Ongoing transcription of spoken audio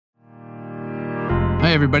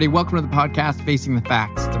Hey everybody, welcome to the podcast Facing the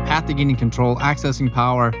Facts, the path to gaining control, accessing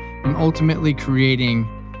power, and ultimately creating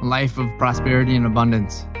a life of prosperity and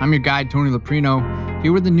abundance. I'm your guide, Tony Loprino,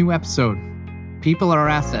 here with a new episode, People Are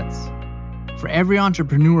Assets. For every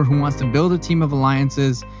entrepreneur who wants to build a team of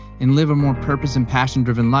alliances and live a more purpose and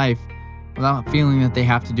passion-driven life without feeling that they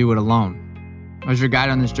have to do it alone. As your guide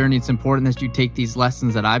on this journey, it's important that you take these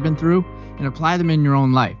lessons that I've been through and apply them in your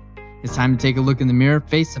own life. It's time to take a look in the mirror,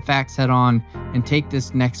 face the facts head on, and take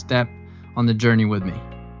this next step on the journey with me.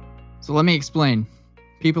 So let me explain.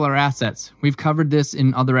 People are assets. We've covered this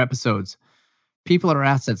in other episodes. People are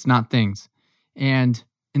assets, not things. And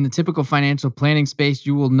in the typical financial planning space,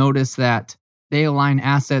 you will notice that they align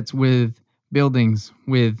assets with buildings,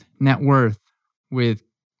 with net worth, with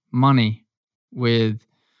money, with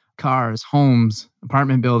cars, homes,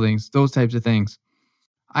 apartment buildings, those types of things.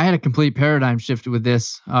 I had a complete paradigm shift with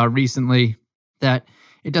this recently, that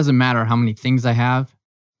it doesn't matter how many things I have,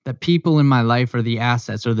 that people in my life are the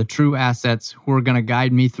assets, or the true assets who are going to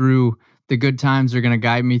guide me through the good times, are going to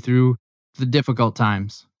guide me through the difficult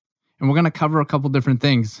times. And we're going to cover a couple different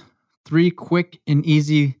things. 3 quick and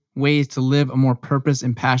easy ways to live a more purpose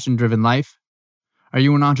and passion-driven life. Are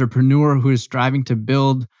you an entrepreneur who is striving to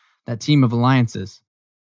build that team of alliances?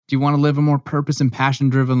 Do you want to live a more purpose and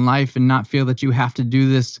passion-driven life and not feel that you have to do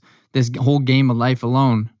this whole game of life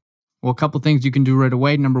alone? Well, a couple things you can do right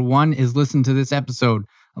away. Number 1 is listen to this episode.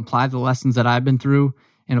 Apply the lessons that I've been through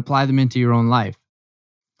and apply them into your own life.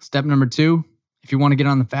 Step number 2, if you want to get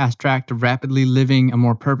on the fast track to rapidly living a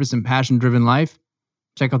more purpose and passion-driven life,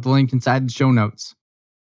 check out the link inside the show notes.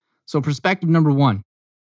 So perspective number 1,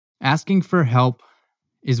 asking for help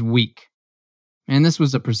is weak. And this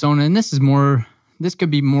was a persona, and this could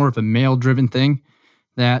be more of a male-driven thing,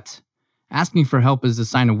 that asking for help is a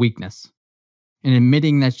sign of weakness. And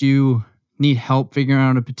admitting that you need help figuring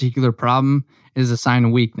out a particular problem is a sign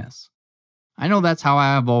of weakness. I know that's how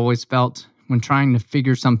I have always felt when trying to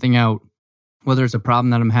figure something out, whether it's a problem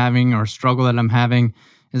that I'm having or a struggle that I'm having,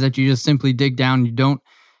 is that you just simply dig down.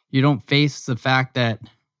 You don't face the fact that,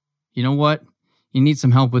 you know what, you need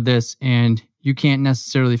some help with this and you can't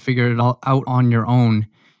necessarily figure it all out on your own,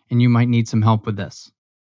 and you might need some help with this.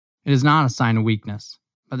 It is not a sign of weakness,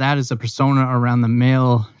 but that is a persona around the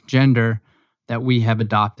male gender that we have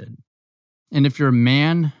adopted. And if you're a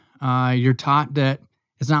man, you're taught that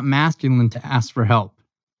it's not masculine to ask for help.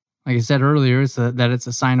 Like I said earlier, that it's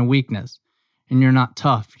a sign of weakness, and you're not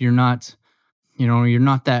tough. You're not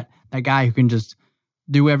that guy who can just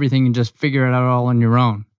do everything and just figure it out all on your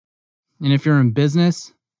own. And if you're in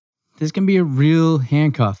business, this can be a real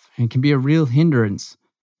handcuff and can be a real hindrance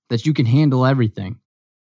that you can handle everything.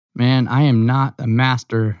 Man, I am not a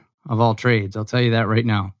master of all trades. I'll tell you that right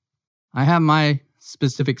now. I have my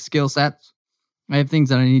specific skill sets. I have things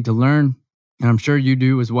that I need to learn, and I'm sure you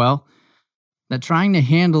do as well. That trying to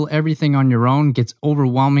handle everything on your own gets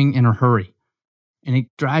overwhelming in a hurry. And it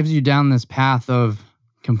drives you down this path of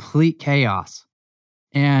complete chaos.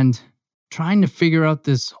 And trying to figure out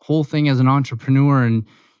this whole thing as an entrepreneur, and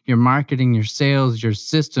your marketing, your sales, your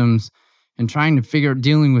systems, and trying to figure out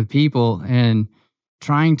dealing with people and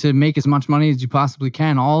trying to make as much money as you possibly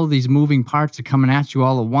can. All of these moving parts are coming at you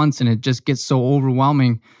all at once, and it just gets so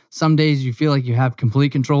overwhelming. Some days you feel like you have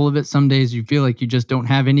complete control of it. Some days you feel like you just don't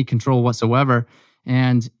have any control whatsoever.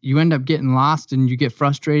 And you end up getting lost, and you get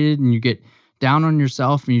frustrated, and you get down on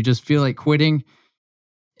yourself, and you just feel like quitting.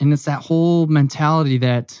 And it's that whole mentality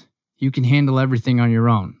that you can handle everything on your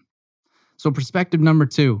own. So perspective number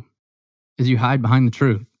 2 is you hide behind the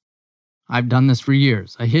truth. I've done this for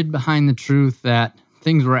years. I hid behind the truth that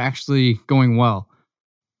things were actually going well,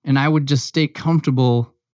 and I would just stay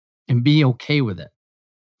comfortable and be okay with it.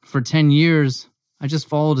 For 10 years, I just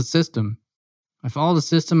followed a system. I followed a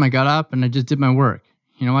system, I got up, and I just did my work.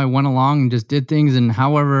 I went along and just did things, and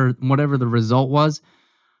whatever the result was,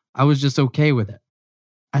 I was just okay with it.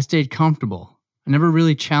 I stayed comfortable. I never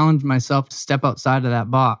really challenged myself to step outside of that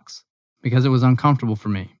box because it was uncomfortable for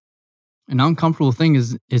me. An uncomfortable thing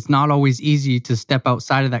is it's not always easy to step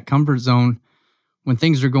outside of that comfort zone when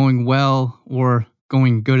things are going well or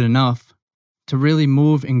going good enough to really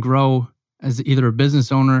move and grow as either a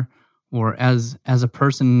business owner or as a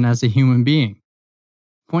person, as a human being.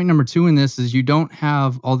 Point number 2 in this is you don't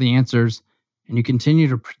have all the answers, and you continue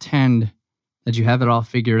to pretend that you have it all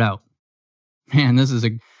figured out. Man, this is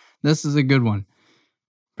a good one.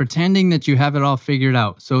 Pretending that you have it all figured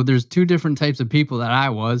out. So there's 2 different types of people that I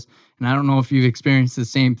was, and I don't know if you've experienced the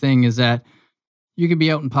same thing, is that you could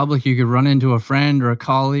be out in public, you could run into a friend or a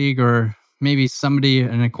colleague or maybe somebody,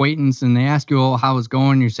 an acquaintance, and they ask you, oh, how it's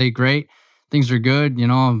going? You say, great, things are good,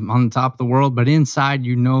 I'm on the top of the world. But inside,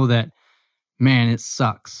 you know that, man, it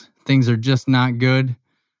sucks. Things are just not good.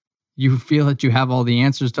 You feel that you have all the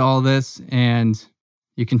answers to all this, and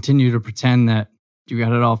you continue to pretend that you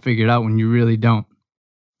got it all figured out when you really don't.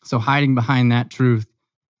 So hiding behind that truth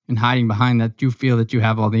and hiding behind that you feel that you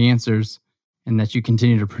have all the answers and that you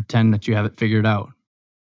continue to pretend that you have it figured out.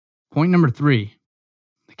 Point number 3,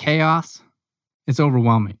 the chaos is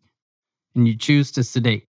overwhelming and you choose to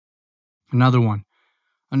sedate. Another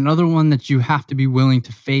one that you have to be willing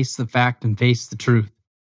to face the fact and face the truth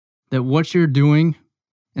that what you're doing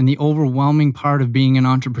and the overwhelming part of being an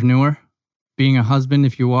entrepreneur, being a husband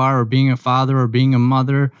if you are, or being a father, or being a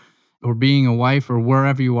mother, or being a wife, or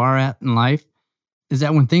wherever you are at in life, is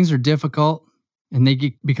that when things are difficult and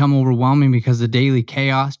they become overwhelming because the daily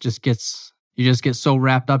chaos you just get so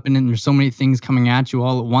wrapped up in it and there's so many things coming at you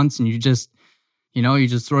all at once and you just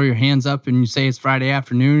throw your hands up and you say it's Friday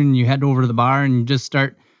afternoon and you head over to the bar and you just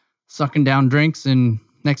start sucking down drinks and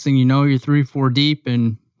next thing you know, you're 3-4 deep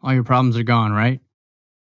and all your problems are gone, right?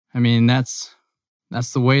 I mean, that's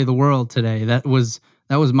the way of the world today. That was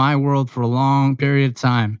my world for a long period of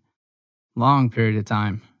time,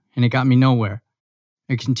 and it got me nowhere.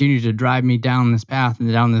 It continued to drive me down this path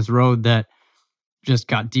and down this road that just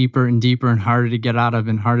got deeper and deeper and harder to get out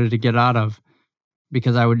of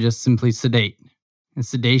because I would just simply sedate. And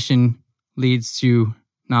sedation leads to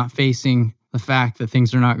not facing the fact that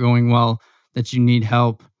things are not going well, that you need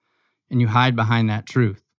help, and you hide behind that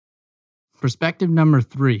truth. Perspective number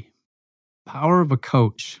 3, power of a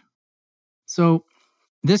coach. So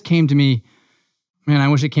this came to me, man, I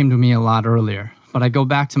wish it came to me a lot earlier, but I go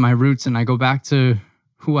back to my roots and I go back to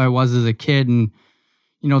who I was as a kid and,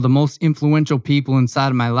 the most influential people inside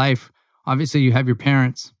of my life. Obviously, you have your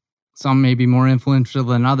parents. Some may be more influential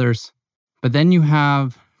than others. But then you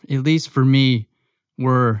have, at least for me,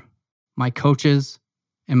 were my coaches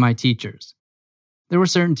and my teachers. There were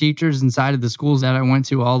certain teachers inside of the schools that I went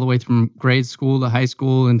to all the way from grade school to high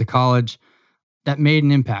school and to college that made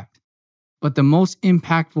an impact. But the most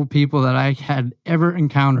impactful people that I had ever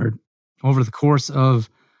encountered over the course of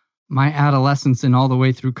my adolescence and all the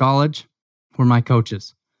way through college were my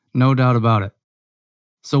coaches. No doubt about it.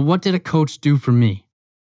 So what did a coach do for me?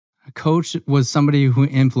 A coach was somebody who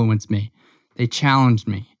influenced me. They challenged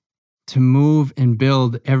me to move and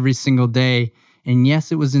build every single day. And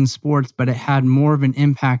yes, it was in sports, but it had more of an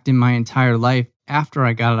impact in my entire life after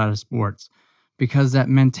I got out of sports because that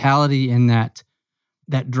mentality and that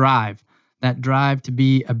drive to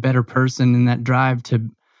be a better person and that drive to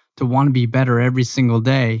want to be better every single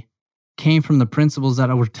day came from the principles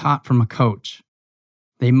that I was taught from a coach.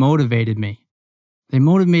 They motivated me. They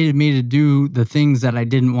motivated me to do the things that I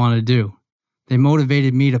didn't want to do. They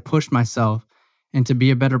motivated me to push myself and to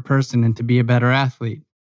be a better person and to be a better athlete.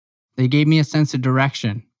 They gave me a sense of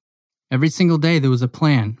direction. Every single day there was a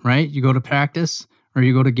plan, right? You go to practice or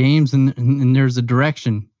you go to games and there's a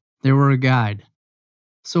direction. They were a guide.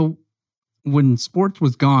 So when sports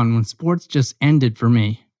was gone, when sports just ended for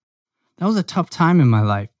me, that was a tough time in my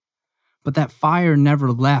life. But that fire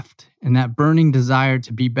never left, and that burning desire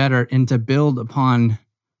to be better and to build upon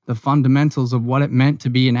the fundamentals of what it meant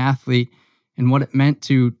to be an athlete and what it meant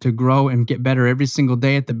to grow and get better every single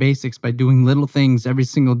day at the basics by doing little things every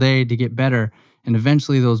single day to get better. And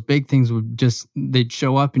eventually those big things they'd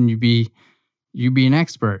show up and you'd be an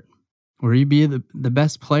expert or you'd be the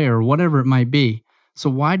best player or whatever it might be. So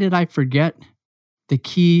why did I forget the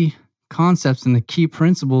key concepts and the key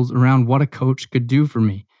principles around what a coach could do for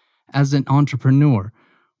me as an entrepreneur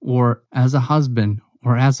or as a husband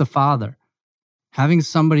or as a father? Having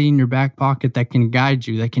somebody in your back pocket that can guide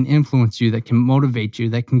you, that can influence you, that can motivate you,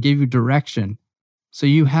 that can give you direction. So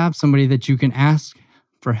you have somebody that you can ask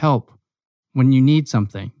for help when you need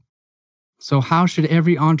something. So how should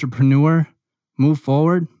every entrepreneur move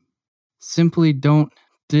forward? Simply don't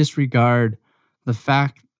disregard the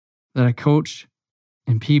fact that a coach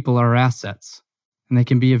and people are assets, and they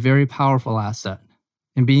can be a very powerful asset.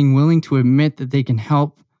 And being willing to admit that they can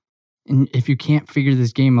help, and if you can't figure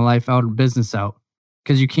this game of life out or business out,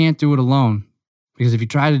 because you can't do it alone. Because if you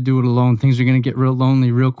try to do it alone, things are going to get real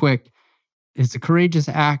lonely real quick. It's a courageous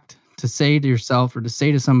act to say to yourself or to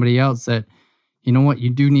say to somebody else that, you know what, you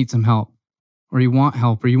do need some help, or you want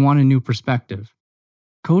help, or you want a new perspective.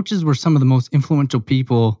 Coaches were some of the most influential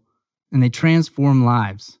people, and they transform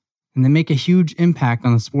lives, and they make a huge impact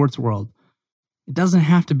on the sports world. It doesn't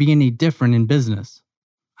have to be any different in business.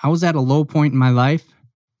 I was at a low point in my life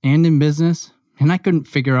and in business, and I couldn't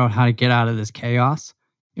figure out how to get out of this chaos.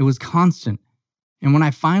 It was constant. And when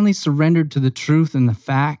I finally surrendered to the truth and the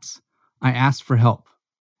facts, I asked for help.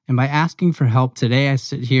 And by asking for help today, I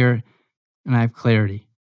sit here and I have clarity.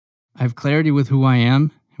 I have clarity with who I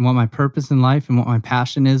am and what my purpose in life and what my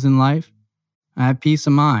passion is in life, I have peace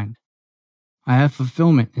of mind. I have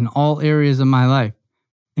fulfillment in all areas of my life,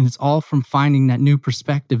 and it's all from finding that new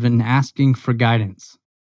perspective and asking for guidance.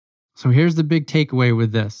 So here's the big takeaway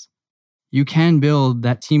with this. You can build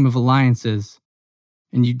that team of alliances,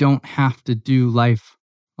 and you don't have to do life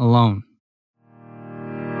alone.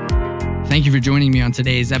 Thank you for joining me on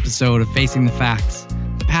today's episode of Facing the Facts,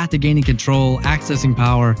 the path to gaining control, accessing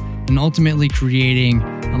power, and ultimately creating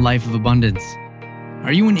a life of abundance.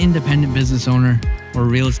 Are you an independent business owner or a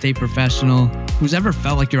real estate professional who's ever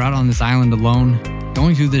felt like you're out on this island alone,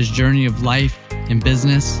 going through this journey of life and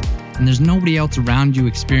business, and there's nobody else around you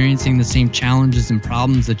experiencing the same challenges and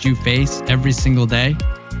problems that you face every single day?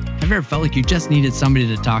 Have you ever felt like you just needed somebody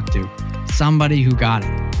to talk to? Somebody who got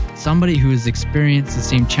it. Somebody who has experienced the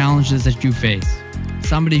same challenges that you face.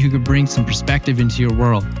 Somebody who could bring some perspective into your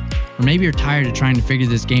world. Or maybe you're tired of trying to figure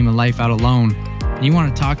this game of life out alone, and you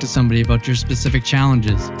want to talk to somebody about your specific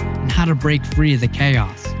challenges and how to break free of the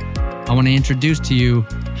chaos. I want to introduce to you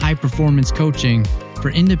high performance coaching for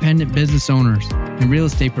independent business owners and real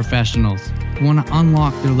estate professionals who want to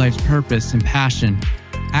unlock their life's purpose and passion,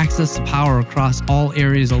 access the power across all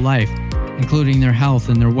areas of life, including their health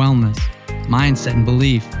and their wellness, mindset and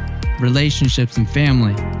belief, relationships and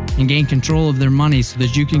family, and gain control of their money so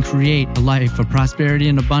that you can create a life of prosperity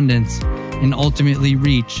and abundance and ultimately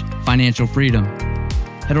reach financial freedom.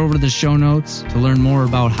 Head over to the show notes to learn more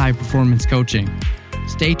about high performance coaching.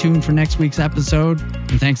 Stay tuned for next week's episode,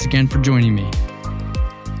 and thanks again for joining me.